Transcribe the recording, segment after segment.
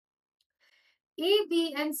A,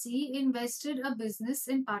 B, and C invested a business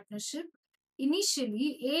in partnership.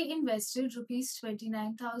 Initially, A invested rupees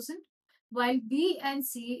 29,000, while B and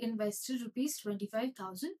C invested rupees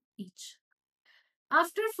 25,000 each.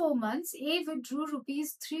 After 4 months, A withdrew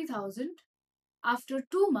rupees 3,000. After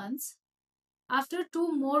 2 months, after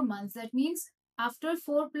 2 more months, that means after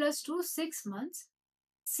 4 plus 2, 6 months,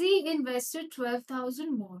 C invested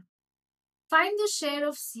 12,000 more. Find the share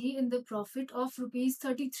of C in the profit of rupees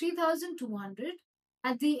 33,200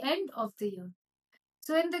 at the end of the year.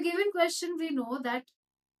 So in the given question, we know that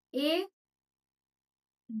A,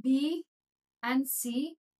 B, and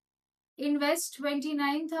C invest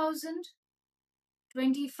 29,000,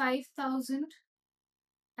 25,000,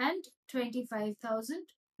 and 25,000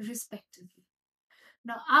 respectively.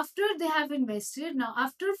 Now, after they have invested, now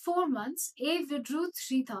after 4 months, A withdrew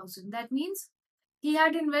 3,000. That means he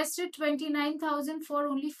had invested 29,000 for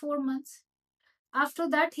only 4 months. After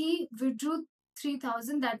that, he withdrew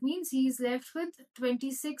 3,000. That means he is left with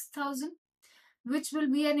 26,000, which will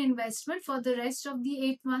be an investment for the rest of the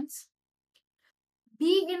 8 months.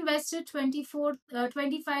 B invested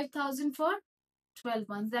 25,000 for 12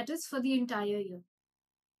 months, that is for the entire year.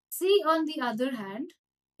 C, on the other hand,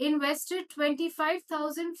 invested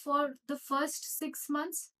 25,000 for the first 6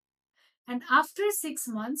 months, and after 6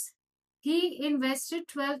 months, he invested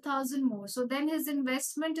 12,000 more. So then his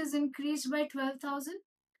investment is increased by 12,000.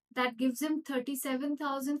 That gives him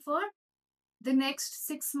 37,000 for the next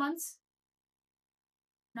 6 months.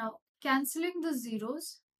 Now, cancelling the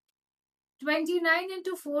zeros, 29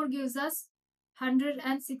 into 4 gives us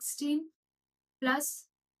 116 plus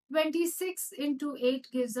 26 into 8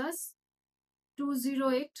 gives us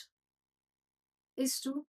 208 is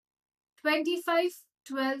to 25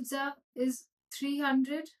 12s is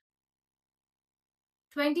 300,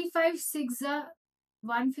 25 6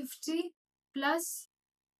 150 plus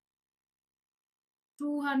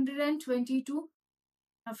 222.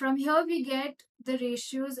 Now from here we get the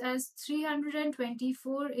ratios as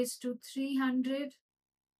 324 is to 300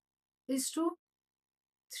 is to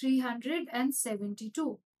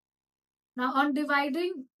 372. Now on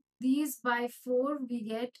dividing these by 4, we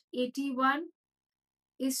get 81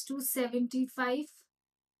 is to 75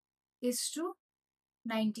 is to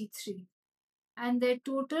 93. And their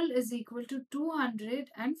total is equal to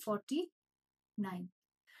 249.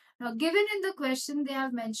 Now, given in the question, they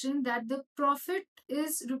have mentioned that the profit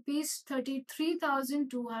is rupees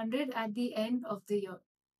 33,200 at the end of the year.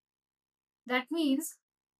 That means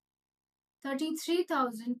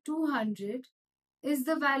 33,200 is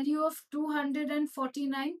the value of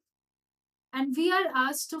 249, and we are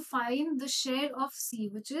asked to find the share of C,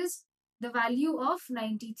 which is the value of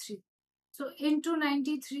 93. So into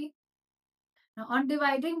 93. Now on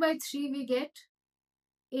dividing by 3, we get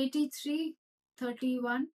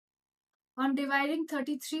 8331. On dividing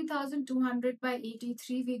 33,200 by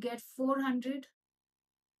 83, we get 400.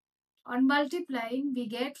 On multiplying, we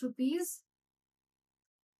get rupees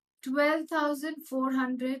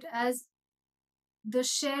 12,400 as the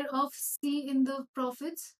share of C in the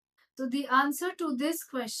profits. So the answer to this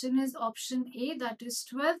question is option A, that is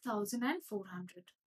 12,400.